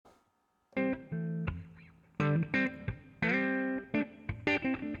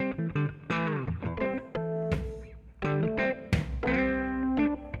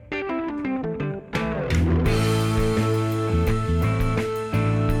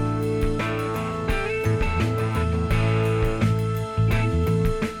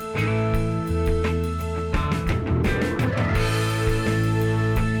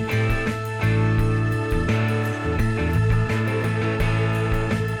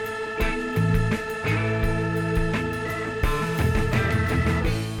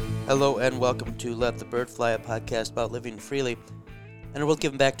Hello and welcome to Let the Bird Fly, a podcast about living freely and a world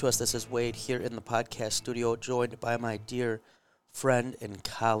given back to us. This is Wade here in the podcast studio, joined by my dear friend and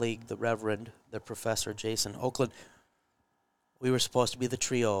colleague, the Reverend, the Professor Jason Oakland. We were supposed to be the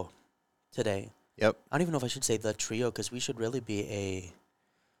trio today. Yep. I don't even know if I should say the trio because we should really be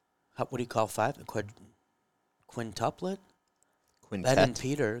what do you call five? A quintuplet? Quintet. Ben and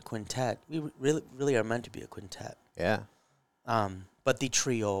Peter, quintet. We really are meant to be a quintet. Yeah. But the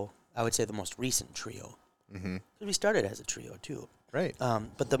trio, I would say the most recent trio. Mm-hmm. We started as a trio too. Right.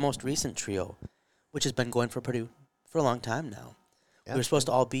 But the most recent trio, which has been going for a long time now. Yeah, We were supposed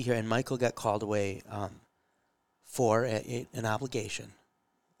to all be here, and Michael got called away for an obligation.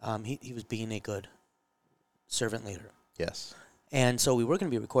 He was being a good servant leader. Yes. And so we were going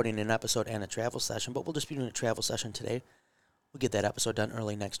to be recording an episode and a travel session, but we'll just be doing a travel session today. We'll get that episode done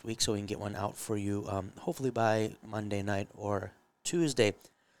early next week so we can get one out for you, hopefully by Monday night or Tuesday.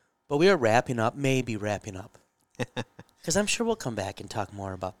 But we are maybe wrapping up. Because I'm sure we'll come back and talk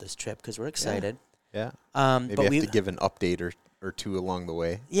more about this trip because we're excited. Yeah. But Maybe have to give an update or two along the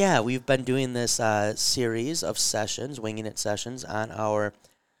way. Yeah, we've been doing this series of sessions, Winging It sessions, on our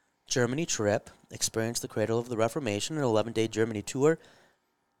Germany trip, Experience the Cradle of the Reformation, an 11-day Germany tour,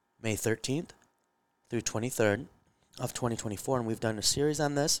 May 13th through 23rd of 2024. And we've done a series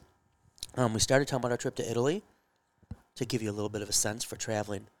on this. We started talking about our trip to Italy to give you a little bit of a sense for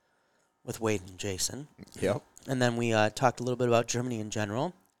traveling with Wade and Jason. Yep. And then we talked a little bit about Germany in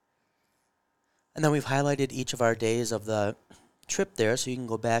general. And then we've highlighted each of our days of the trip there, so you can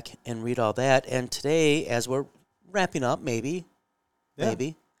go back and read all that. And today, as we're wrapping up, maybe,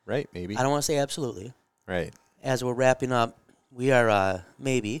 Right, maybe. I don't want to say absolutely. Right. As we're wrapping up, we are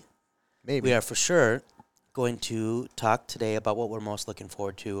maybe, we are for sure going to talk today about what we're most looking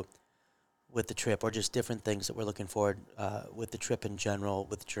forward to with the trip, or just different things that we're looking forward with the trip in general,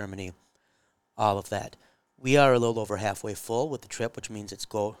 with Germany, all of that. We are a little over halfway full with the trip, which means it's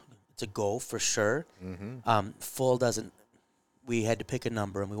a go for sure. Mm-hmm. Full doesn't. We had to pick a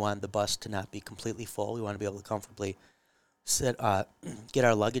number, and we wanted the bus to not be completely full. We want to be able to comfortably get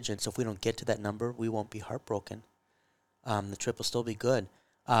our luggage in. So if we don't get to that number, we won't be heartbroken. The trip will still be good,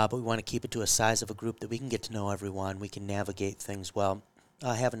 but we want to keep it to a size of a group that we can get to know everyone. We can navigate things well,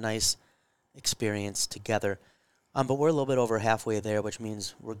 have a nice experience together. But we're a little bit over halfway there, which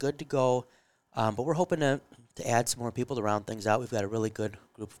means we're good to go. But we're hoping to add some more people to round things out. We've got a really good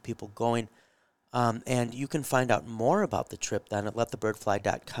group of people going. And you can find out more about the trip then at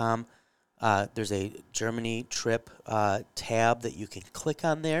letthebirdfly.com. There's a Germany trip tab that you can click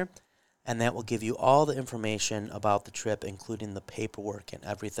on there, and that will give you all the information about the trip, including the paperwork and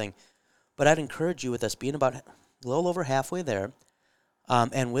everything. But I'd encourage you, with us being about a little over halfway there,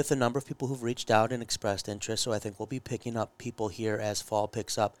 and with a number of people who've reached out and expressed interest, so I think we'll be picking up people here as fall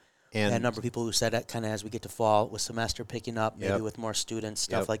picks up. And a number of people who said that kind of as we get to fall, with semester picking up, maybe with more students,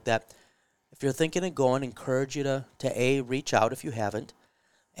 stuff like that. If you're thinking of going, encourage you to reach out if you haven't.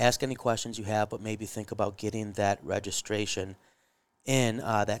 Ask any questions you have, but maybe think about getting that registration in.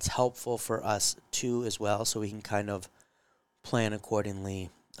 That's helpful for us, too, as well, so we can kind of plan accordingly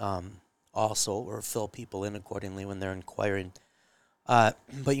also, or fill people in accordingly when they're inquiring. But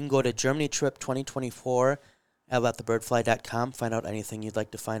you can go to Germany Trip 2024 at letthebirdfly.com, find out anything you'd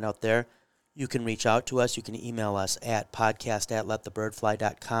like to find out there. You can reach out to us. You can email us at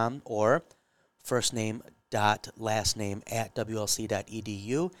podcast@letthebirdfly.com or first name dot last name at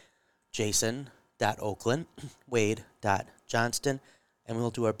wlc.edu, jason.oakland, wade.johnston, and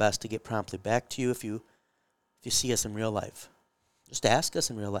we'll do our best to get promptly back to you if you see us in real life. Just ask us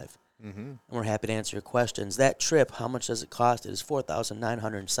in real life, and we're happy to answer your questions. That trip, how much does it cost? It is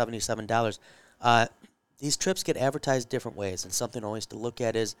 $4,977. These trips get advertised different ways, and something always to look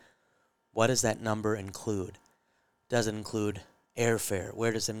at is, what does that number include? Does it include airfare?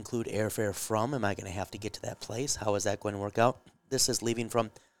 Where does it include airfare from? Am I going to have to get to that place? How is that going to work out? This is leaving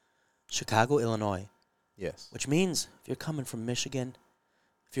from Chicago, Illinois. Yes. Which means if you're coming from Michigan,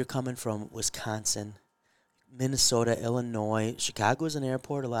 if you're coming from Wisconsin, Minnesota, Illinois, Chicago is an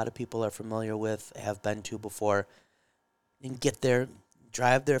airport a lot of people are familiar with, have been to before. You can get there,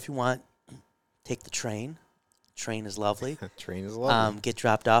 drive there if you want. Take the train. Train is lovely. Train is lovely. Get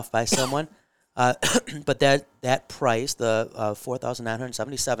dropped off by someone. But that price, the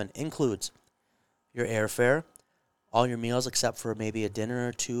 $4,977, includes your airfare, all your meals except for maybe a dinner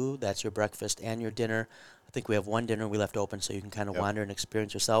or two. That's your breakfast and your dinner. I think we have one dinner we left open so you can kind of wander and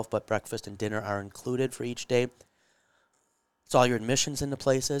experience yourself, but breakfast and dinner are included for each day. It's all your admissions into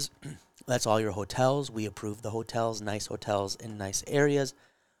places. That's all your hotels. We approve the hotels in nice areas.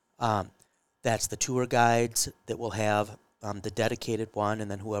 That's the tour guides that we'll have the dedicated one, and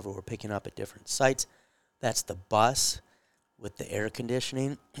then whoever we're picking up at different sites. That's the bus with the air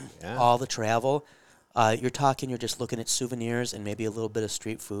conditioning, all the travel. You're just looking at souvenirs and maybe a little bit of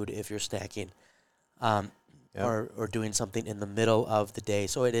street food if you're stacking, or doing something in the middle of the day.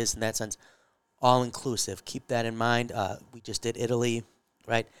 So it is, in that sense, all-inclusive. Keep that in mind. We just did Italy,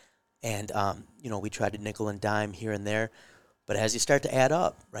 right? And, we tried to nickel and dime here and there. But as you start to add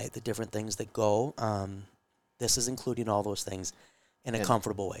up, right, the different things that go, this is including all those things in a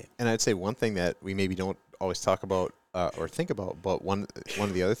comfortable way. And I'd say one thing that we maybe don't always talk about or think about, but one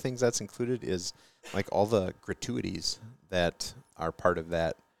of the other things that's included is like all the gratuities that are part of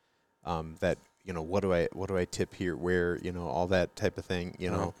that. That what do I tip here? Where all that type of thing.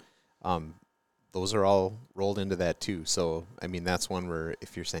 Those are all rolled into that too. So I mean that's one where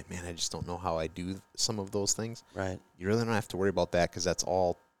if you're saying, man, I just don't know how I do some of those things. Right. You really don't have to worry about that because that's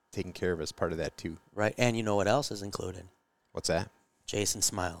all taken care of as part of that too. Right. And you know what else is included? What's that? Jason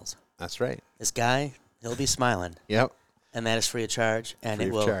smiles. That's right. This guy, he'll be smiling. Yep. And that is free of charge. And free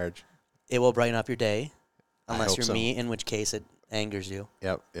of charge. It will brighten up your day, unless you're so. me, in which case it angers you.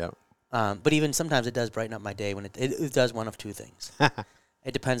 Yep. But even sometimes it does brighten up my day when it does one of two things.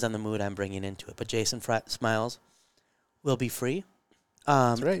 It depends on the mood I'm bringing into it. But Jason Smiles will be free.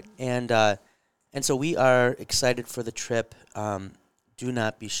 That's right. And so we are excited for the trip. Do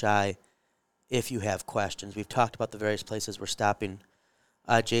not be shy if you have questions. We've talked about the various places we're stopping.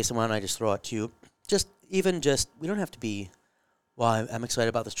 Jason, why don't I just throw it to you? We don't have to be, well, I'm excited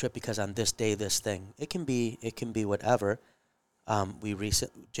about this trip because on this day, this thing. It can be whatever.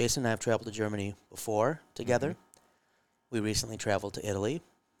 Jason and I have traveled to Germany before together. Mm-hmm. We recently traveled to Italy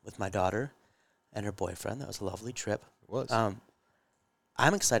with my daughter and her boyfriend. That was a lovely trip. It was.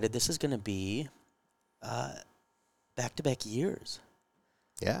 I'm excited. This is going to be back-to-back years.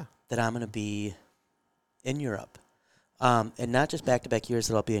 Yeah. That I'm going to be in Europe. And not just back-to-back years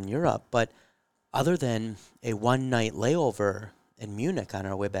that I'll be in Europe, but other than a one-night layover in Munich on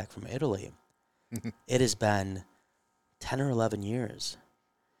our way back from Italy, it has been 10 or 11 years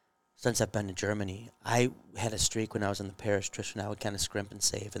since I've been to Germany. I had a streak when I was in the Paris. Trish and I would kind of scrimp and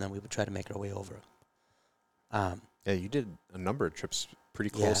save, and then we would try to make our way over. Yeah, you did a number of trips pretty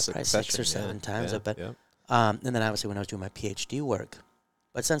close. Yeah, probably 6 or 7 times. I've been. Yeah. And then obviously when I was doing my PhD work.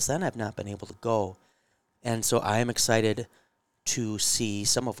 But since then, I've not been able to go. And so I am excited to see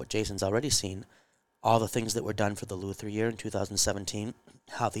some of what Jason's already seen, all the things that were done for the Luther year in 2017,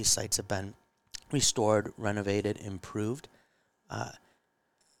 how these sites have been restored, renovated, improved,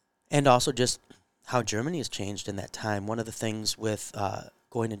 and also just how Germany has changed in that time. One of the things with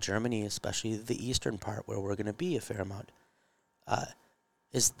going to Germany, especially the eastern part where we're going to be a fair amount,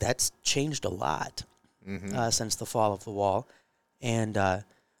 is that's changed a lot since the fall of the wall. And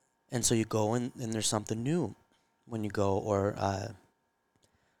so you go and there's something new when you go, or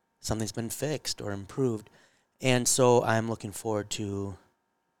something's been fixed or improved. And so I'm looking forward to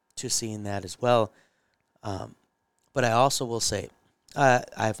seeing that as well. But I also will say,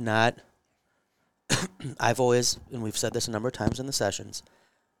 I've always, and we've said this a number of times in the sessions,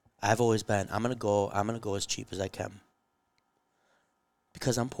 I've always been, I'm gonna go as cheap as I can.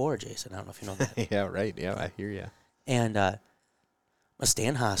 Because I'm poor, Jason. I don't know if you know that. Yeah, right. Yeah, I hear you. And I stay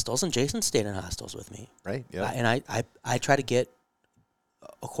in hostels, and Jason stayed in hostels with me. Right. Yeah. And I try to get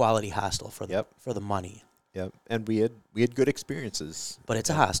a quality hostel for the money. Yep. And we had good experiences. But it's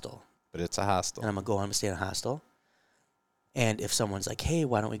a hostel. And I'm gonna stay in a hostel. And if someone's like, hey,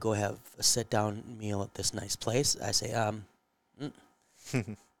 why don't we go have a sit-down meal at this nice place? I say, we're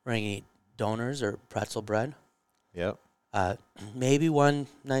going to eat donors or pretzel bread. Yep. Maybe one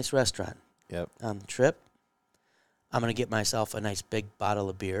nice restaurant. Yep. On the trip, I'm going to get myself a nice big bottle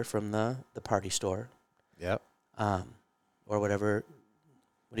of beer from the party store. Yep. Or whatever.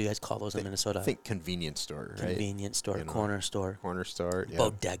 What do you guys call those in Minnesota? I think convenience store, right? Convenience store, corner store. Corner store, yeah.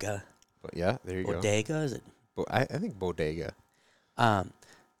 Bodega. Yeah, there you go. Bodega, is it? I think bodega. And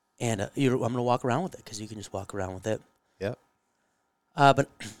I'm going to walk around with it because you can just walk around with it. Yep. But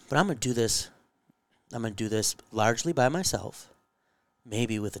I'm going to do this. I'm going to do this largely by myself,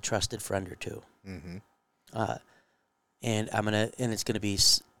 maybe with a trusted friend or two. Mm-hmm. And it's going to be,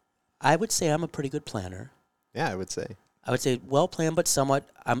 I would say I'm a pretty good planner. Yeah, I would say well planned, but somewhat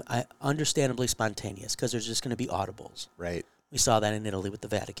understandably spontaneous because there's just going to be audibles. Right. We saw that in Italy with the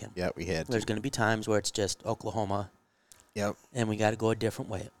Vatican. Yeah, we had. There's going to be times where it's just Oklahoma. Yep. And we got to go a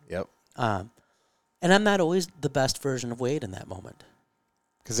different way. Yep. And I'm not always the best version of Wade in that moment.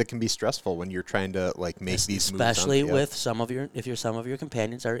 Because it can be stressful when you're trying to make these moves. Especially with some of your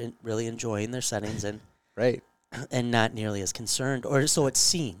companions are really enjoying their settings and right, and not nearly as concerned, or so it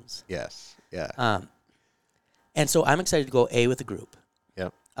seems. Yes. Yeah. And so I'm excited to go with the group.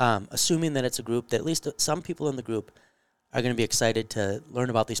 Yep. Assuming that it's a group that at least some people in the group are going to be excited to learn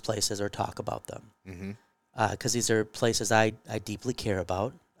about these places or talk about them. Mm-hmm. Because these are places I deeply care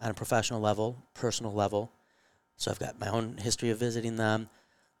about on a professional level, personal level. So I've got my own history of visiting them.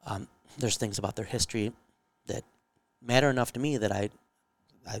 There's things about their history that matter enough to me that I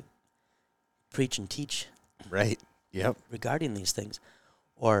preach and teach Right. Yep. regarding these things,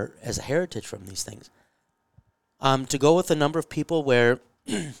 or as a heritage from these things. To go with a number of people where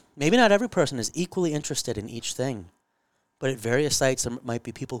maybe not every person is equally interested in each thing, but at various sites there might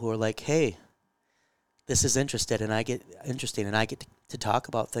be people who are like, hey, this is interesting, and I get to talk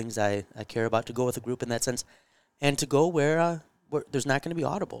about things I care about, to go with a group in that sense, and to go where there's not going to be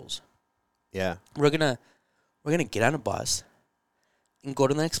audibles. Yeah. We're gonna get on a bus and go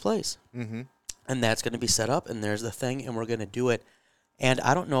to the next place. Mm-hmm. And that's going to be set up, and there's the thing, and we're going to do it. And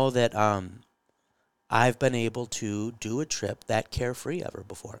I don't know that I've been able to do a trip that carefree ever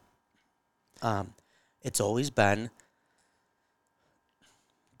before. It's always been,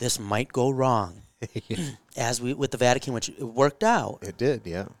 this might go wrong, as with the Vatican, which it worked out. It did,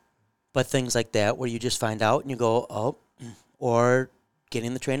 yeah. But things like that, where you just find out and you go, oh, or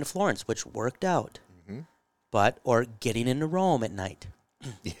getting the train to Florence, which worked out. Mm-hmm. Or getting into Rome at night,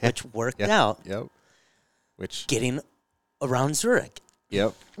 Yeah. which worked out. Yep. Which Getting around Zurich,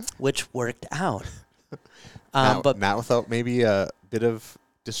 Yep. which worked out. But not without maybe a bit of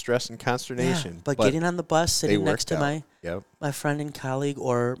distress and consternation. Yeah, but getting on the bus, sitting next to worked out. my friend and colleague,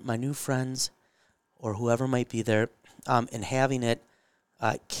 or my new friends, or whoever might be there, and having it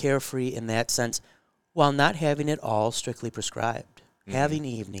carefree in that sense, while not having it all strictly prescribed. Mm-hmm. Having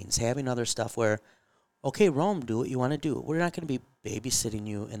evenings, having other stuff where, okay, Rome, do what you want to do. We're not going to be babysitting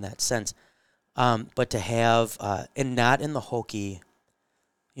you in that sense. But to have, and not in the hokey,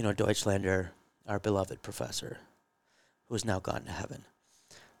 Deutschlander, our beloved professor, who is now gone to heaven,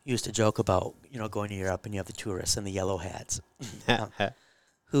 used to joke about, going to Europe and you have the tourists in the yellow hats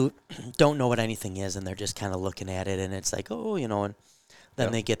who don't know what anything is, and they're just kind of looking at it, and it's like, oh, and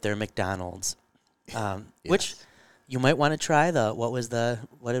then they get their McDonald's, which you might want to try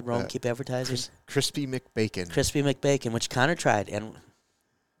what did Rome keep advertising? Crispy McBacon. Crispy McBacon, which Connor tried, and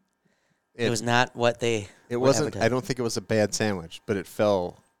it was not what they It wasn't, I don't think it was a bad sandwich, but it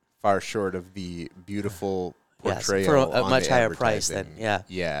fell far short of the beautiful portrayal for a on much the higher price than, advertising.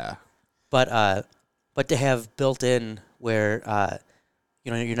 Yeah. But to have built in where,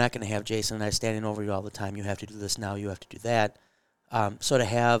 you're not going to have Jason and I standing over you all the time. You have to do this now. You have to do that. So to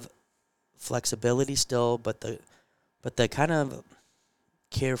have flexibility still, but the kind of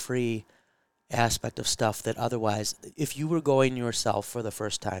carefree aspect of stuff that otherwise, if you were going yourself for the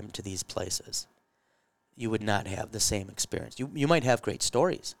first time to these places, you would not have the same experience. You might have great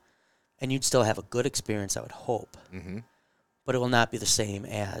stories, and you'd still have a good experience, I would hope. Mm-hmm. But it will not be the same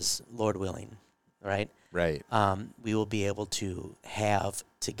as, Lord willing, right? Right. We will be able to have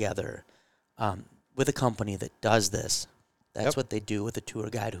together with a company that does this. That's what they do with a tour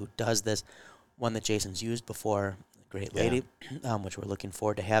guide who does this. One that Jason's used before, a great lady, which we're looking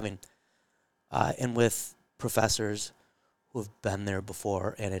forward to having. And with professors who have been there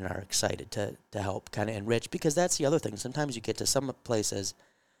before and are excited to help kind of enrich. Because that's the other thing. Sometimes you get to some places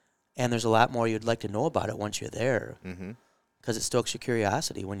and there's a lot more you'd like to know about it once you're there. Mm-hmm. Because it stokes your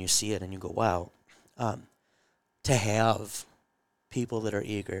curiosity when you see it and you go, wow. To have people that are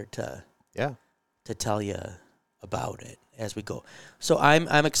eager to tell you about it as we go. So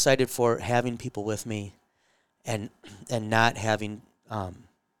I'm excited for having people with me and not having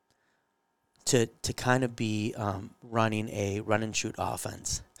to kind of be running a run and shoot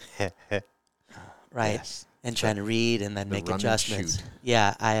offense. Right? Yes. And trying to read and then make adjustments.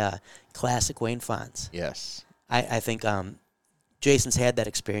 Yeah, classic Wayne Fonts. Yes. I think Jason's had that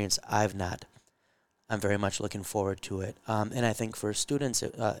experience. I've not. I'm very much looking forward to it. And I think for students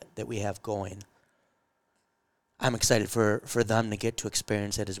that we have going, I'm excited for them to get to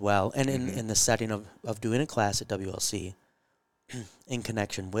experience it as well. And in the setting of doing a class at WLC, in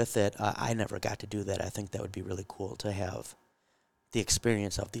connection with it, I never got to do that. I think that would be really cool to have the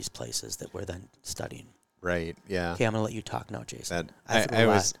experience of these places that we're then studying. Right, yeah. Okay, I'm going to let you talk now, Jason.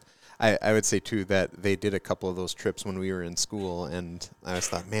 I would say, too, that they did a couple of those trips when we were in school, and I just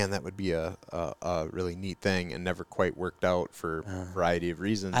thought, man, that would be a really neat thing, and never quite worked out for a variety of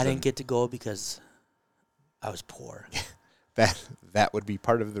reasons. I didn't get to go because I was poor. That would be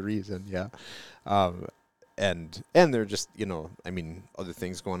part of the reason, yeah. And they're just, other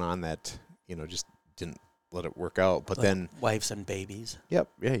things going on that, just didn't let it work out. But like then wives and babies. Yep,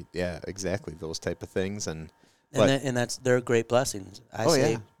 right, yeah, exactly, those type of things. And they're great blessings. I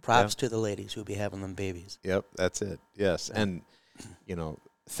say Props to the ladies who be having them babies. Yep, that's it. Yes, Yeah. and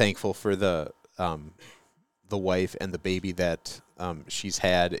thankful for the wife and the baby that she's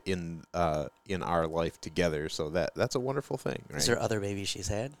had in our life together. So that's a wonderful thing, right? Is there other babies she's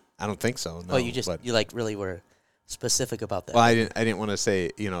had? I don't think so. No, Oh, you but, like really were specific about that. well, I didn't want to say,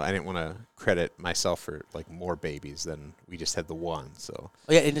 I didn't want to credit myself for like more babies than we just had the one. So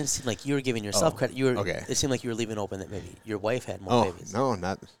Oh yeah, it didn't seem like you were giving yourself credit. You were okay. It seemed like you were leaving open that maybe your wife had more Oh babies. no,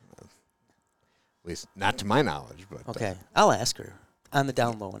 not at least not to my knowledge. But Okay, I'll ask her on the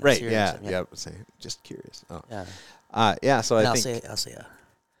down low. When I right? see her Yeah, or yeah. Just curious. Oh, yeah. yeah. So And I I'll think say,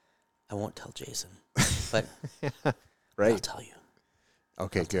 I won't tell Jason, but right. I'll tell you.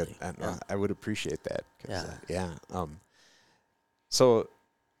 Okay, I'll tell good. you. And, Yeah. I would appreciate that. 'Cause, Yeah. So,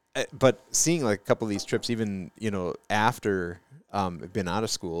 but seeing like a couple of these trips, even after been out of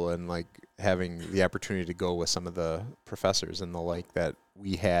school and like having the opportunity to go with some of the professors and the like that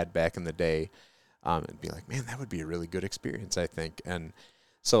we had back in the day, and be like, man, that would be a really good experience, I think. And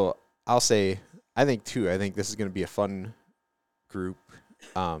so I'll say, I think this is going to be a fun group.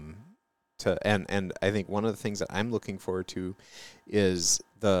 And I think one of the things that I'm looking forward to is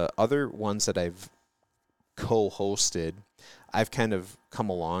the other ones that I've co-hosted. I've kind of come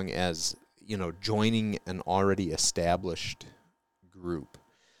along as joining an already established group.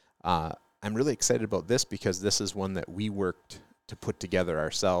 I'm really excited about this because this is one that we worked to put together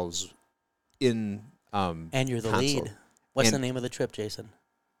ourselves in And you're the console. lead. What's And the name of the trip, Jason?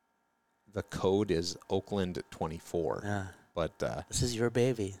 the code is Oakland 24. Yeah. But This is your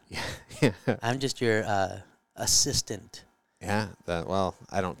baby. yeah, I'm just your assistant. yeah. Well,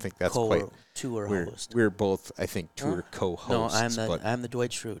 I don't think that's tour we're, host. We're both, I think, tour No, co-hosts. I'm the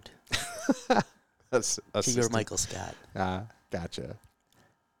Dwight Schrute That's to your Michael Scott. Gotcha.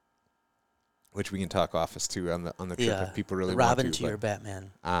 Which we can talk office too on the trip if people really the want Robin to. to your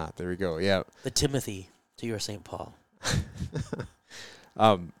Batman. There we go. Yeah. The Timothy to your St. Paul.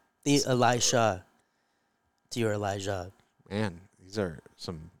 The The Elisha to your Elijah. Man, these are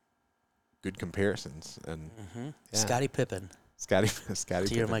some good comparisons, and Scottie Pippen Scotty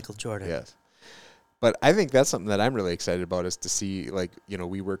to your Michael Jordan. Yes, but I think that's something that I'm really excited about is to see, like,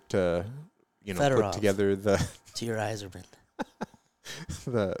 we work to, Fedorov put together the to your Iserman.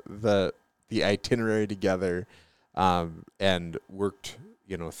 the itinerary together, and worked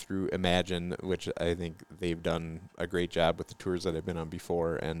through Imagine, which I think they've done a great job with the tours that I've been on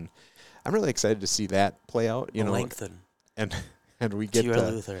before, and I'm really excited to see that play out. Lengthen. And we get to your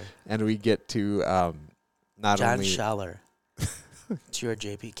Luther. And we get to not John only Schaller to your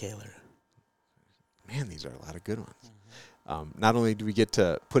JP Kaler. Man, these are a lot of good ones. Not only do we get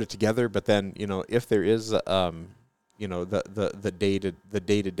to put it together, but then if there is the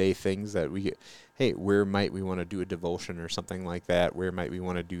day-to-day things that we get, hey, where might we want to do a devotion or something like that? Where might we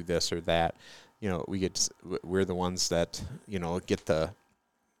want to do this or that? We're the ones that get the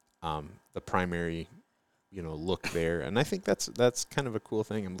primary look there, and I think that's kind of a cool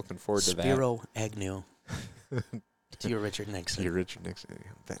thing. I'm looking forward to that. Spiro Agnew to your Richard Nixon. Your Richard Nixon.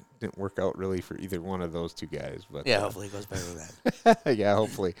 That didn't work out really for either one of those two guys, but Yeah, hopefully it goes better than that. yeah,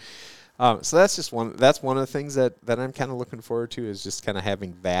 hopefully. So that's just one. That's one of the things that I'm kind of looking forward to, is just kind of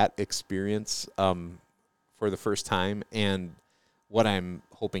having that experience for the first time. And what I'm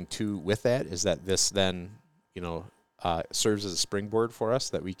hoping to with that is that this then serves as a springboard for us,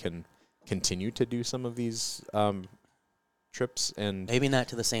 that we can continue to do some of these trips, and Maybe not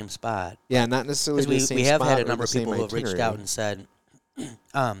to the same spot. yeah, not necessarily Because the same we have spot had a or number the of people same who have reached itinerary. out and said,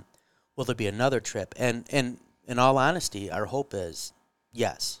 will there be another trip? And in all honesty, our hope is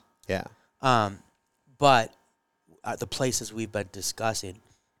yes. Yeah. But the places we've been discussing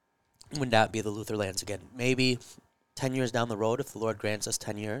would not be the Luther lands again. Maybe 10 years down the road, if the Lord grants us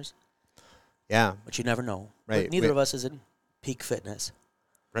 10 years. Yeah. But you never know. Right. But neither of us is in peak fitness.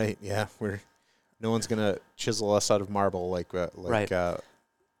 Right. Yeah. No one's gonna chisel us out of marble like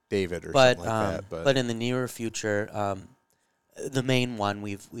David or something like that. But in the nearer future, the main one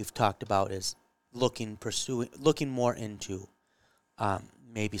we've talked about is looking more into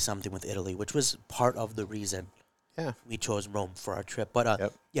maybe something with Italy, which was part of the reason we chose Rome for our trip.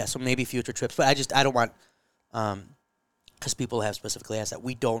 But yeah, so maybe future trips. But I don't want, because people have specifically asked that,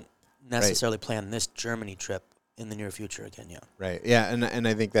 we don't necessarily plan this Germany trip in the near future again. Yeah. Right. Yeah, and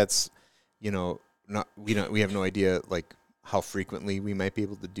I think that's we have no idea like how frequently we might be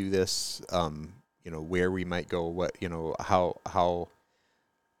able to do this. Where we might go, what how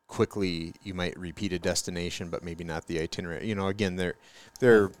quickly you might repeat a destination, but maybe not the itinerary. Again, there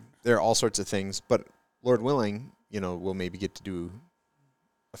are all sorts of things, but Lord willing, we'll maybe get to do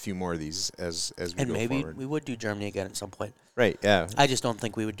a few more of these as we And go maybe forward. we would do Germany again at some point. Right. Yeah. I just don't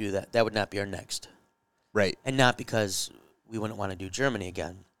think we would do that. That would not be our next. Right. And not because we wouldn't want to do Germany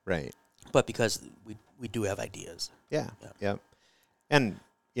again, Right. but because we do have ideas. Yeah. Yeah. Yeah. And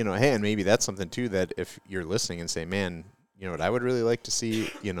hey, and maybe that's something too that if you're listening and say, man, you know what I would really like to see,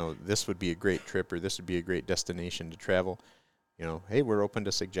 this would be a great trip or this would be a great destination to travel. Hey, we're open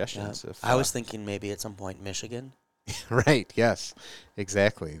to suggestions. If I was thinking maybe at some point Michigan. right. Yes.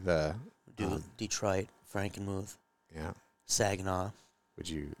 Exactly. Do Detroit, Frankenmuth, Yeah. Saginaw. Would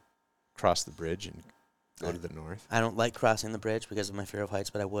you cross the bridge and go to the north? I don't like crossing the bridge because of my fear of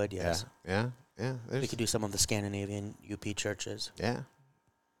heights, but I would, yes. Yeah. Yeah. We could do some of the Scandinavian UP churches. Yeah.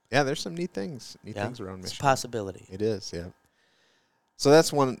 Yeah, there's some neat things around Michigan. It's a possibility. It is, yeah. So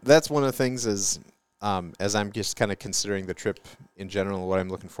that's one of the things is as I'm just kind of considering the trip in general, what I'm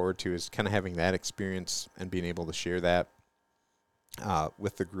looking forward to is kind of having that experience and being able to share that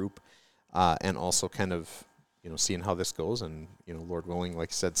with the group, and also kind of seeing how this goes, and Lord willing, like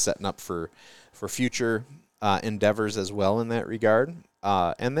I said, setting up for future endeavors as well in that regard.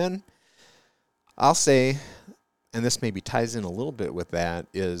 And then I'll say, and this maybe ties in a little bit with that,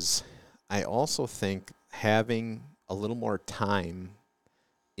 is I also think having a little more time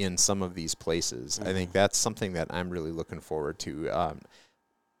in some of these places. I think that's something that I'm really looking forward to.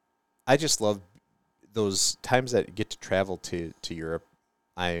 I just love those times that I get to travel to Europe.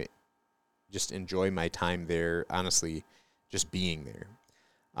 I just enjoy my time there, honestly, just being there.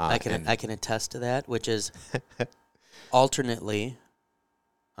 I can attest to that, which is alternately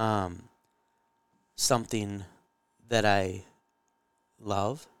something that I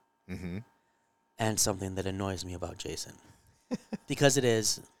love and something that annoys me about Jason. Because it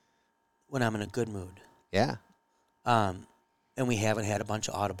is when I'm in a good mood. Yeah. And we haven't had a bunch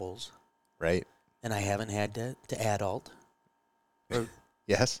of audibles. Right. And I haven't had to adult. Or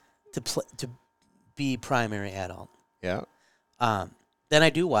yes. to be primary adult. Yeah. Then I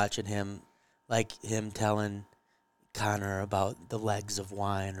do watch him telling Connor about the legs of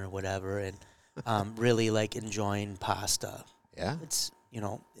wine or whatever, and really enjoying pasta. Yeah. It's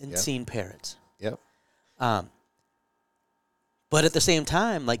and seeing parrots. Yep. But at the same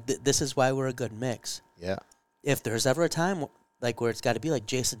time, this is why we're a good mix. Yeah. If there's ever a time where it's got to be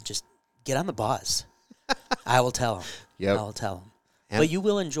Jason, just get on the bus. I will tell him. Yep. I will tell him. But you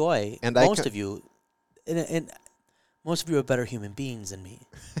will enjoy, and most of you, and most of you are better human beings than me.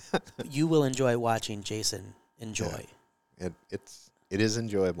 You will enjoy watching Jason enjoy. Yeah. It is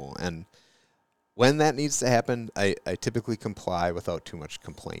enjoyable, and when that needs to happen, I typically comply without too much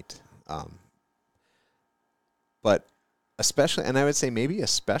complaint. But especially, and I would say maybe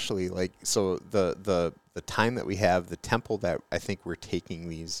especially the time that we have, the tempo that I think we're taking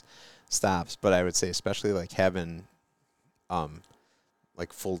these stops. But I would say especially having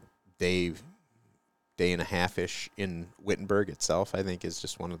full day and a half ish in Wittenberg itself, I think is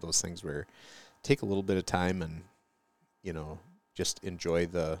just one of those things where take a little bit of time and just enjoy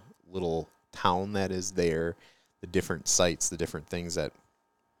the little town that is there, the different sites, the different things that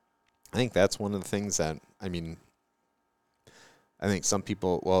I think that's one of the things that I think some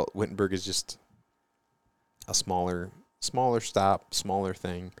people, Wittenberg is just a smaller stop, smaller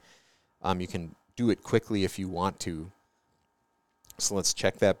thing. You can do it quickly if you want to. So let's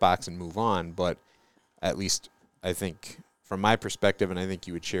check that box and move on. But at least I think from my perspective, and I think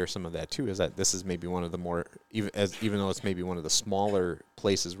you would share some of that too, is that this is maybe one of the more, even though it's maybe one of the smaller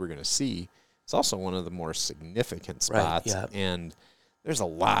places we're going to see, it's also one of the more significant spots. Right, yeah. And there's a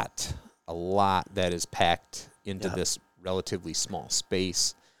lot that is packed into this relatively small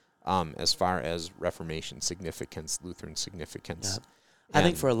space, as far as Reformation significance, Lutheran significance. Yeah. I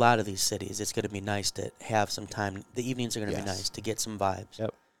think for a lot of these cities, it's going to be nice to have some time. The evenings are going to be nice to get some vibes.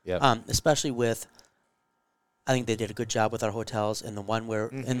 Yep. Yep. Especially with, I think they did a good job with our hotels, and the one where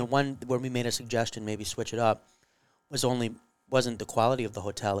we made a suggestion, maybe switch it up, wasn't the quality of the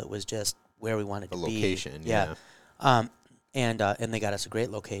hotel. It was just where we wanted to be. The location. Yeah. And they got us a great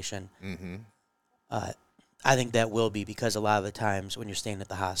location. Mm-hmm. I think that will be because a lot of the times when you're staying at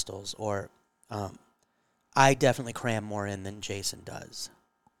the hostels, or I definitely cram more in than Jason does.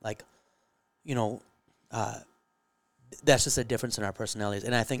 That's just a difference in our personalities.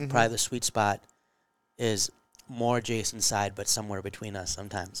 And I think probably the sweet spot is more Jason's side, but somewhere between us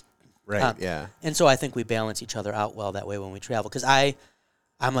sometimes. Right, yeah. And so I think we balance each other out well that way when we travel. Because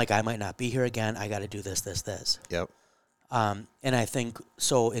I'm like, I might not be here again. I got to do this. Yep. And I think,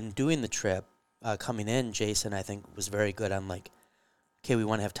 so in doing the trip, coming in, Jason, I think, was very good on okay, we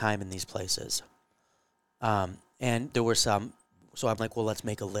want to have time in these places. And there were some, so I'm like, well, let's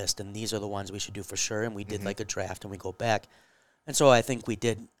make a list, and these are the ones we should do for sure. And we did a draft, and we go back. And so I think we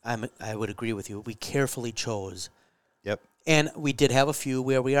did. I would agree with you. We carefully chose, Yep. and we did have a few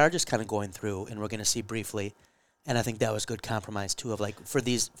where we are just kind of going through, and we're going to see briefly. And I think that was good compromise too. Of like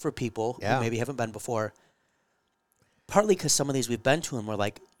for people who Yeah. maybe haven't been before. Partly because some of these we've been to, and we're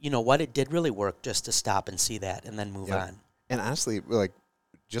like, you know what, it did really work just to stop and see that, and then move Yep. on. And honestly, like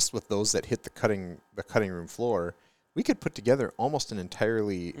just with those that hit the cutting room floor, we could put together almost an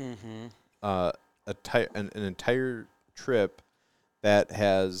entirely Mm-hmm. an entire trip that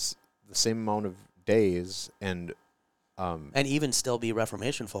has the same amount of days And even still be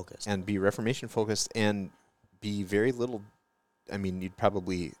Reformation focused. and be Reformation focused and be very little. I mean, you'd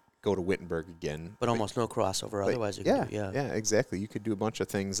probably go to Wittenberg again, But almost no crossover. Otherwise, you could do, yeah, exactly. You could do a bunch of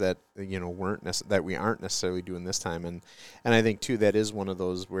things that that we aren't necessarily doing this time, and I think too that is one of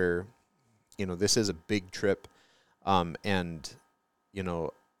those where, this is a big trip, and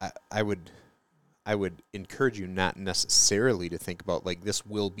I would encourage you not necessarily to think about like this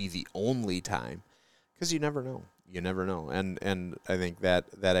will be the only time, because you never know. You never know, and I think that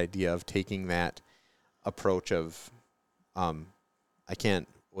idea of taking that approach of, I can't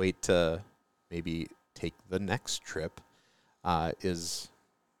wait to maybe take the next trip, is,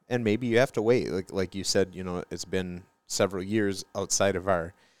 and maybe you have to wait. Like you said, it's been several years outside of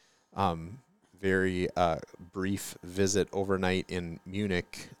our very brief visit overnight in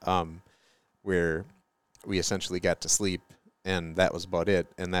Munich, where we essentially got to sleep, and that was about it.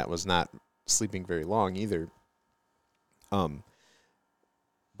 And that was not sleeping very long either.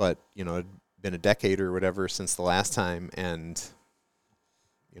 But it'd been a decade or whatever since the last time, and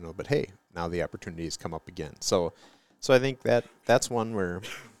but hey, now the opportunity has come up again. So I think that's one where,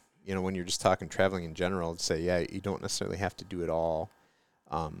 when you're just talking traveling in general, to say, yeah, you don't necessarily have to do it all,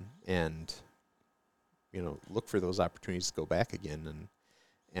 and look for those opportunities to go back again,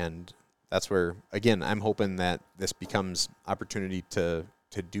 and that's where, again, I'm hoping that this becomes opportunity to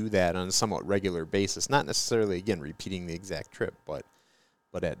do that on a somewhat regular basis, not necessarily again repeating the exact trip, but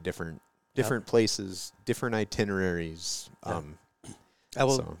at different places, different itineraries. Yep. I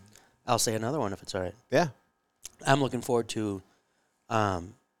will. So. I'll say another one if it's all right. Yeah. I'm looking forward to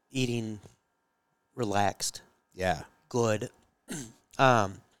eating relaxed, Yeah. good,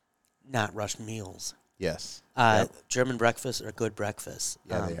 not rushed meals. Yes. German breakfasts are good breakfasts.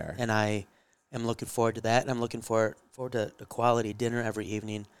 Yeah, they are. And I am looking forward to that. And I'm looking forward to a quality dinner every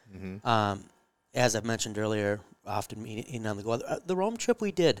evening. Mm-hmm. As I've mentioned earlier, often eating on the go. The Rome trip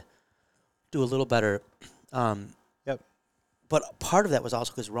we did do a little better. Yep. But part of that was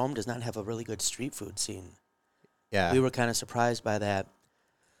also because Rome does not have a really good street food scene. Yeah. We were kind of surprised by that.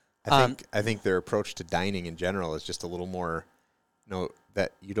 I think their approach to dining in general is just a little more,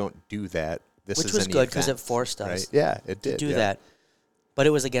 that you don't do that. This Which is was an good because it event, forced us right? Yeah, it to did do that. But it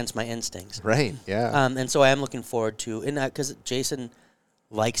was against my instincts. Right. Yeah. And so I am looking forward to, and because Jason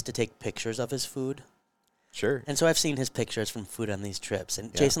likes to take pictures of his food. Sure. And so I've seen his pictures from food on these trips. And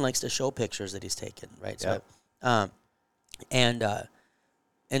Yeah. Jason likes to show pictures that he's taken, right? So Yeah.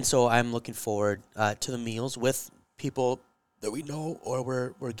 and so I'm looking forward to the meals with people that we know or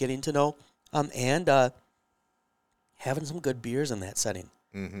we're getting to know, and having some good beers in that setting.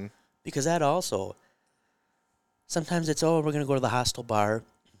 Mm-hmm. Because that also, sometimes it's, we're going to go to the hostel bar,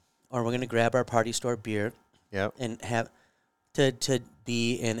 or we're going to grab our party store beer, Yep. and have to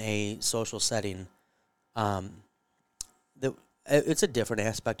be in a social setting. That it's a different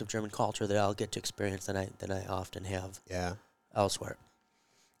aspect of German culture that I'll get to experience than I often have Yeah. elsewhere.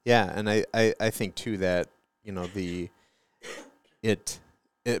 Yeah, and I think too that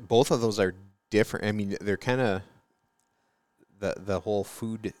both of those are different. I mean, they're kind of the whole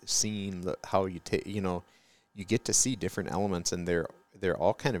food scene, how you take, you get to see different elements, and they're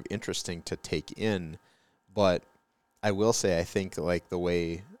all kind of interesting to take in. But I will say, I think like the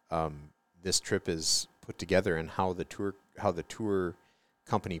way this trip is put together and how the tour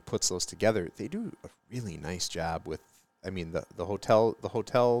company puts those together, they do a really nice job with. I mean, the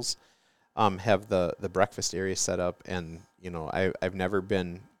hotels have the breakfast area set up, and I've never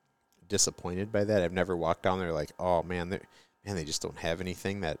been disappointed by that. I've never walked down there like, oh man, they just don't have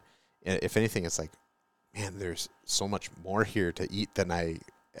anything that. If anything, it's like, man, there's so much more here to eat than I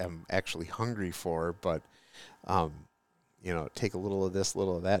am actually hungry for. But take a little of this,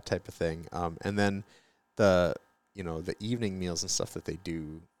 little of that type of thing, and then the evening meals and stuff that they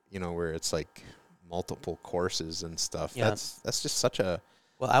do, where it's like multiple courses and stuff. Yeah. That's just such a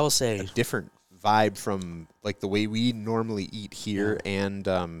I will say different vibe from like the way we normally eat here, and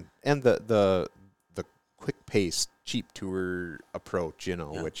the quick paced cheap tour approach,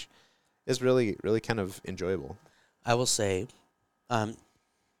 which is really really kind of enjoyable. I will say,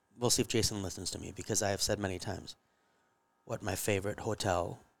 we'll see if Jason listens to me, because I have said many times, what my favorite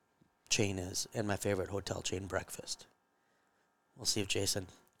hotel chain is and my favorite hotel chain breakfast. We'll see if Jason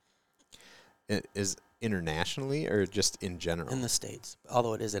It is internationally or just in general? in the States,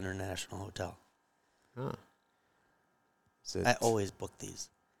 although it is an international hotel. Huh. Is it, I always book these.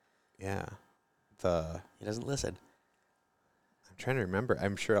 yeah. He doesn't listen. I'm trying to remember.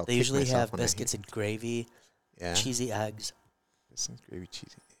 I'm sure I'll They kick usually myself have when I biscuits and gravy, yeah. cheesy eggs, Biscuits, gravy,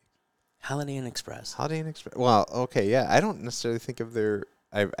 cheesy. Holiday Inn Express. Holiday Inn Express. Well, okay, yeah. I don't necessarily think of their.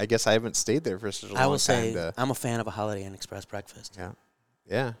 I guess I haven't stayed there for such a I long will time. say I'm a fan of a Holiday Inn Express breakfast. Yeah,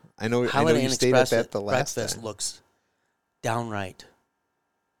 yeah. I know. I know Holiday you Inn stayed at Express that the last breakfast time. looks downright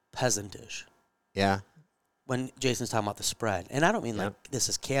peasantish. Yeah, When Jason's talking about the spread, and I don't mean Yeah. like this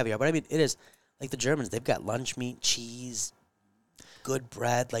is caviar, but I mean it is like the Germans. They've got lunch meat, cheese, good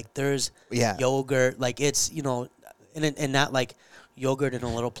bread. Like there's yeah, yogurt. Like it's and not like yogurt in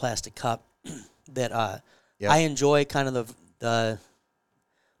a little plastic cup. That Yep. I enjoy kind of the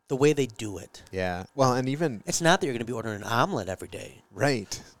way they do it. yeah. Well, and even It's not that you're going to be ordering an omelet every day, right,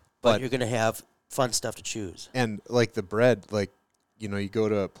 but but you're going to have fun stuff to choose. and like the bread, like you go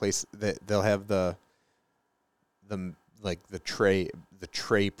to a place that they'll have the like the tray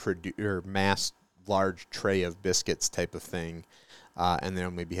or mass large tray of biscuits type of thing, and they'll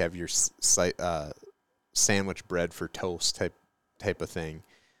maybe have your sandwich bread for toast type of thing.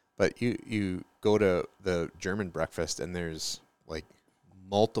 But you go to the German breakfast and there's like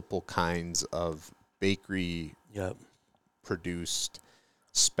multiple kinds of bakery Yep. produced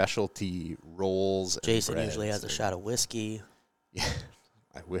specialty rolls. Jason and usually has a breads shot of whiskey. and- Yeah,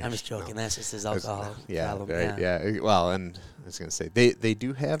 I wish. I'm just joking. no. That's just his That's- alcohol Yeah, problem. right. Yeah. Well, and I was gonna say they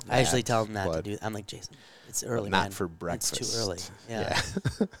do have. That, I usually tell him not to but do. I'm like, Jason, it's early. not man. for breakfast. It's too early. Yeah.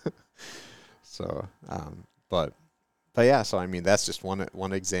 So, but yeah. So I mean, that's just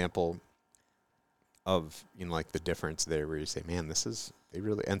one example of like the difference there, where you say, man, they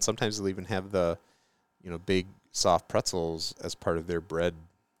really, and sometimes they'll even have the big soft pretzels as part of their bread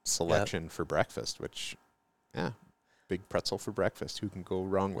selection for breakfast, which, yeah, big pretzel for breakfast. Who can go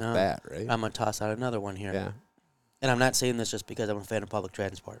wrong with No. that, right? I'm gonna toss out another one here. Yeah. And I'm not saying this just because I'm a fan of public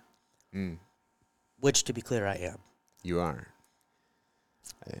transport, Mm, which, to be clear, I am. you are.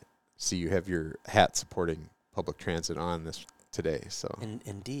 I see you have your hat supporting public transit on this today. So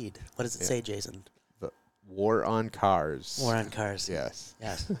Indeed. What does it Yeah. say, Jason? the war on cars. War on cars. Yes.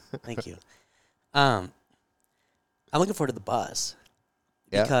 Yes. Thank you. I'm looking forward to the bus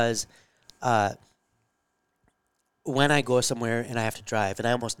Yeah. because when I go somewhere and I have to drive, and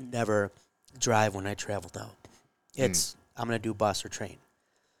I almost never drive when I travel now, it's I'm going to do bus or train.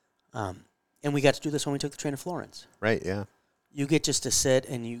 And we got to do this when we took the train to Florence. Right. Yeah. You get just to sit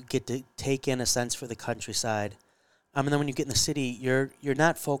and you get to take in a sense for the countryside. And then when you get in the city, you're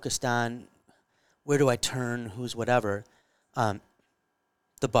not focused on where do I turn, who's whatever.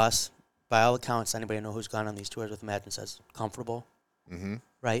 The bus, by all accounts, anybody know who's gone on these tours with Imagine says comfortable, Mm-hmm.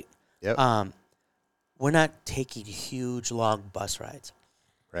 right? Yep. We're not taking huge, long bus rides.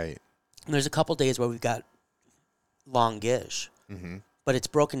 Right. And there's a couple days where we've got longish, Mm-hmm. but it's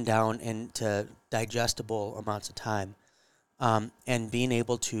broken down into digestible amounts of time. And being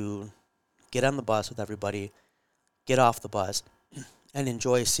able to get on the bus with everybody, get off the bus, and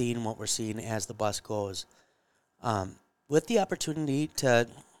enjoy seeing what we're seeing as the bus goes, with the opportunity to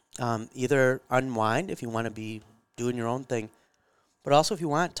either unwind if you want to be doing your own thing, but also if you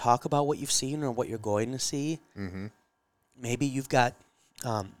want to talk about what you've seen or what you're going to see. Mm-hmm. Maybe you've got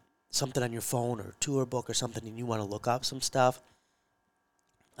something on your phone or tour book or something and you want to look up some stuff.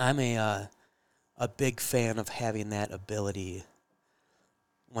 I'm a big fan of having that ability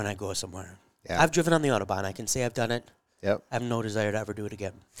when I go somewhere. Yeah. I've driven on the Autobahn. I can say I've done it. Yep. I have no desire to ever do it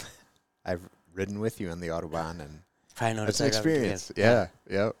again. I've ridden with you on the Autobahn, and Probably no it's an desire to ever do it experience. again.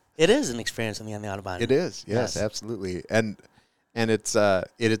 Yeah. Yep. It is an experience on the Autobahn. It is. Yes, Yes. absolutely. And it's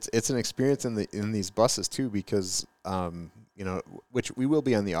an experience in these buses too, because which we will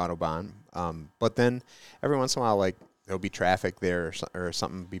be on the Autobahn, but then every once in a while, like, there'll be traffic there or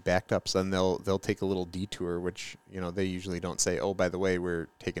something be backed up, so then they'll take a little detour, which they usually don't say, oh, by the way, we're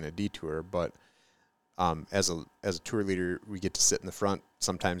taking a detour, but as a tour leader, we get to sit in the front.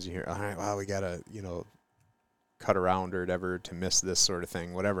 Sometimes you hear, all right, well, we gotta cut around or whatever to miss this sort of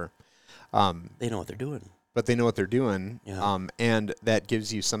thing, whatever. They know what they're doing. But they know what they're doing, Yeah. and that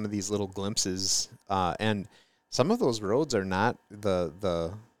gives you some of these little glimpses. And some of those roads are not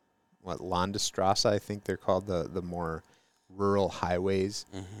the Landesstrasse, I think they're called, the more rural highways,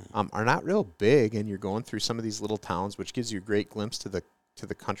 Mm-hmm. are not real big, and you're going through some of these little towns, which gives you a great glimpse to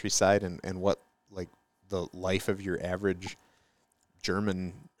the countryside and what, like, the life of your average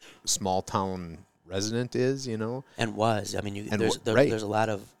German small town resident is, you know. And was. I mean, And there's a lot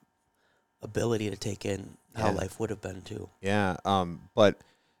of ability to take in how Yeah. life would have been too. Yeah, but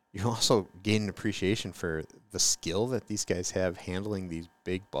you also gain an appreciation for the skill that these guys have handling these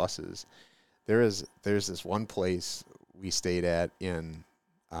big buses. There's this one place we stayed at in,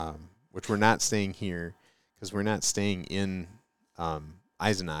 which we're not staying here because we're not staying in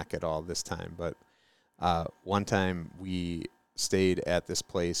Eisenach at all this time. But one time we stayed at this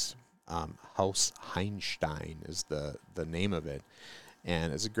place, Haus Heinstein is the name of it,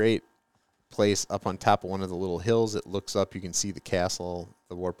 and it's a great place up on top of one of the little hills. It looks up, you can see the castle,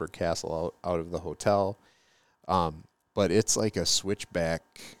 the Wartburg Castle out of the hotel. But it's like a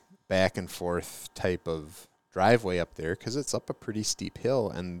switchback, back and forth type of driveway up there because it's up a pretty steep hill,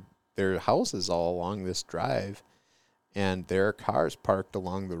 and there are houses all along this drive, and there are cars parked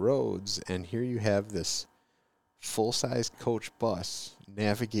along the roads, and here you have this full-size coach bus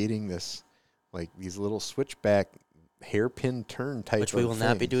navigating this, like these little switchback hairpin turn type Which we will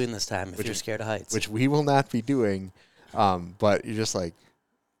not be things. doing this time if you're scared of heights. Which we will not be doing. But you're just like,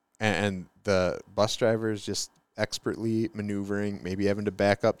 and the bus driver is just expertly maneuvering, maybe having to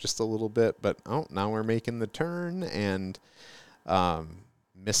back up just a little bit, but now we're making the turn and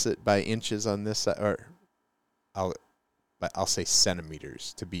miss it by inches on this side, or I'll say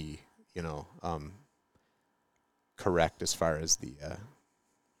centimeters to be, correct as far as the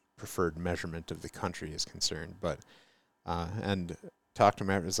preferred measurement of the country is concerned. But and talked to him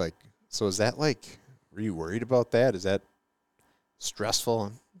after, it was like, so is that like, were you worried about that? Is that stressful?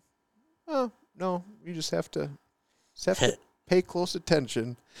 And, oh, no, you just have to pay close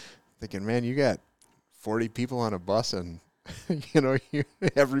attention. Thinking, man, you got 40 people on a bus and,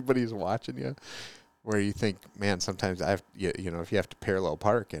 everybody's watching you. Where you think, man, sometimes if you have to parallel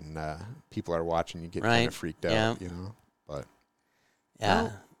park and people are watching, you get kind of freaked out, But yeah,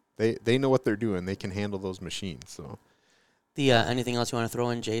 they know what they're doing. They can handle those machines. So, anything else you want to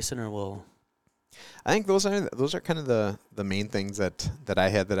throw in, Jason, or we'll? I think those are kind of the main things that I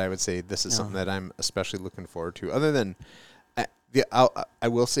had that I would say this is something that I'm especially looking forward to. Other than, I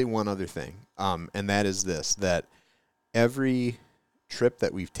will say one other thing, and that is this: that every trip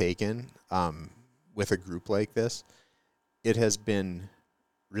that we've taken with a group like this, it has been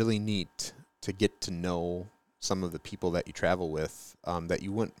really neat to get to know some of the people that you travel with that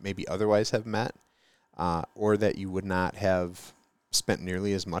you wouldn't maybe otherwise have met, or that you would not have spent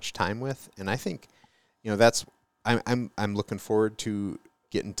nearly as much time with. And I think, that's I'm looking forward to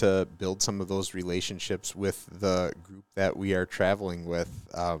getting to build some of those relationships with the group that we are traveling with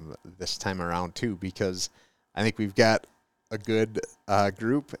this time around too, because I think we've got a good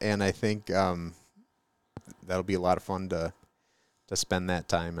group, and I think that'll be a lot of fun to spend that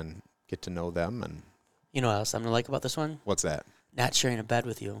time and get to know them. And You know what else I'm gonna like about this one? what's that? Not sharing a bed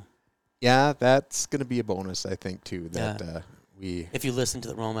with you. Yeah, that's going to be a bonus, I think, too. That If you listen to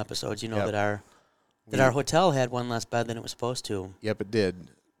the Rome episodes, you know Yep. that our hotel had one less bed than it was supposed to, Yep, it did.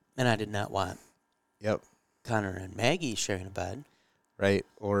 and I did not want Yep, Connor and Maggie sharing a bed, right.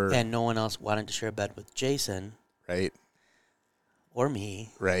 Or and no one else wanted to share a bed with Jason right, or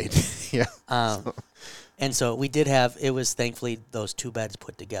me. right. Yeah. And so we did have, it was thankfully those two beds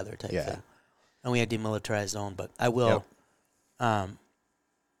put together type Yeah. thing. And we had demilitarized zone, but I will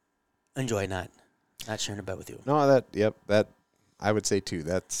enjoy not sharing a bed with you. No, that I would say too.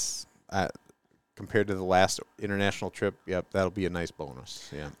 That's compared to the last international trip. Yep, that'll be a nice bonus.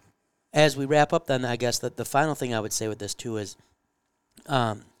 Yeah. As we wrap up, then, I guess that the final thing I would say with this, too, is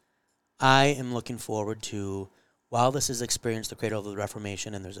I am looking forward to, while this is Experience the Cradle of the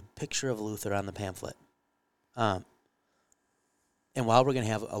Reformation, and there's a picture of Luther on the pamphlet, and while we're going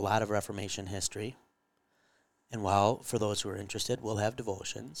to have a lot of Reformation history, and while, for those who are interested, we'll have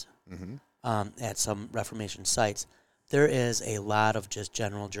devotions at some Reformation sites, there is a lot of just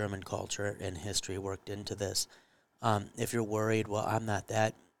general German culture and history worked into this. If you're worried, well, I'm not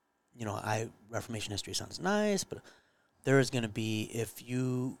that, Reformation history sounds nice, but there is going to be, if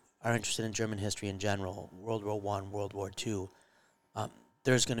you are interested in German history in general, World War I, World War II,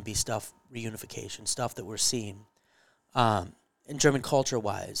 there's going to be stuff, reunification, stuff that we're seeing. And German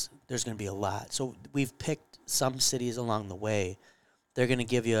culture-wise, there's going to be a lot. So we've picked some cities along the way. They're going to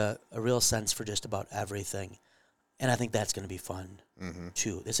give you a real sense for just about everything. And I think that's going to be fun,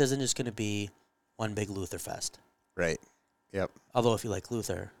 too. This isn't just going to be one big Luther fest. Right. Yep. Although if you like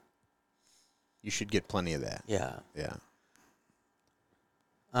Luther, you should get plenty of that. yeah. Yeah.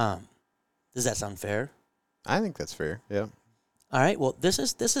 Does that sound fair? I think that's fair. Yeah. All right. Well, this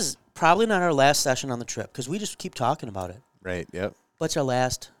is probably not our last session on the trip because we just keep talking about it. Right. Yep. But it's our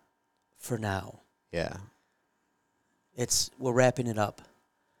last for now. Yeah. We're wrapping it up.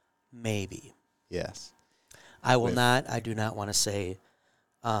 Maybe. Yes. I do not want to say,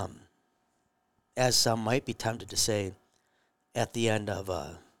 as some might be tempted to say at the end of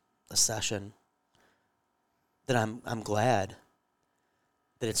a session, that I'm glad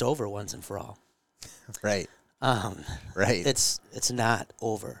that it's over once and for all. Right. Um, Right. it's not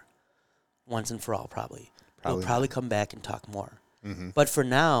over once and for all, probably. We'll probably come back and talk more. Mm-hmm. But for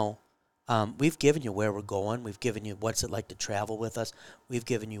now, we've given you where we're going. We've given you what's it like to travel with us. We've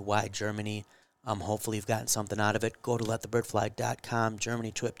given you why Germany. Hopefully you've gotten something out of it. Go to letthebirdfly.com,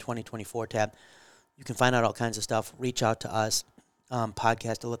 Germany Trip 2024 tab. You can find out all kinds of stuff. Reach out to us. Podcast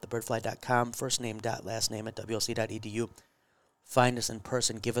at letthebirdfly.com, first name dot last name at wlc.edu. Find us in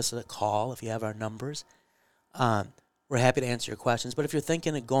person. Give us a call if you have our numbers. We're happy to answer your questions. But if you're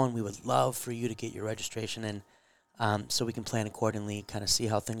thinking of going, we would love for you to get your registration in so we can plan accordingly, kind of see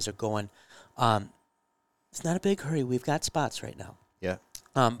how things are going. It's not a big hurry. We've got spots right now. Yeah.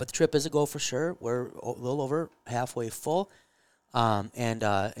 But the trip is a go for sure. We're a little over halfway full, and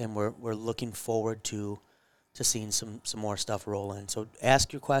we're looking forward to seeing some more stuff roll in. So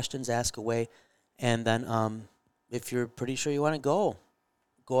ask your questions, ask away, and then if you're pretty sure you want to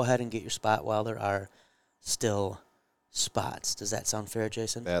go ahead and get your spot while there are still spots. Does that sound fair,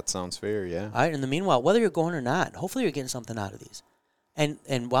 Jason? That sounds fair, yeah. All right. In the meanwhile, whether you're going or not, hopefully you're getting something out of these.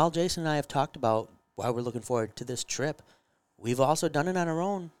 And while Jason and I have talked about why we're looking forward to this trip, we've also done it on our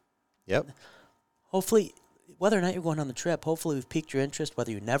own. Yep. Hopefully, whether or not you're going on the trip, hopefully we've piqued your interest,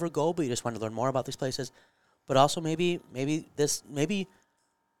 whether you never go, but you just want to learn more about these places. But also maybe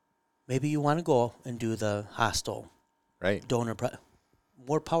you want to go and do the hostel. Right. Donor.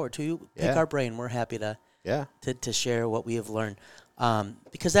 More power to you. Yeah. Pick our brain. We're happy to share what we have learned.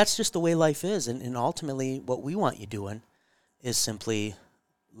 Because that's just the way life is. And ultimately, what we want you doing is simply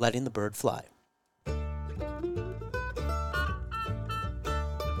letting the bird fly.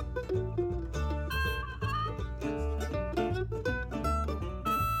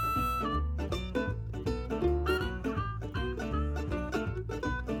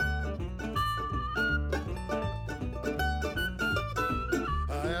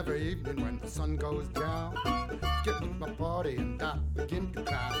 Every evening when the sun goes down, get with my party and I begin to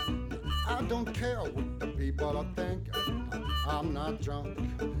cry. I don't care what the people are thinking. I'm not drunk,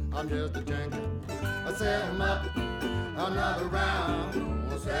 I'm just a drinking. I set 'em up, another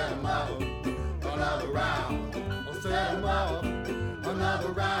round. I set 'em up, another round. I set 'em up,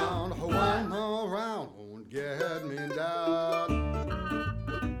 another round. One more round won't get me down.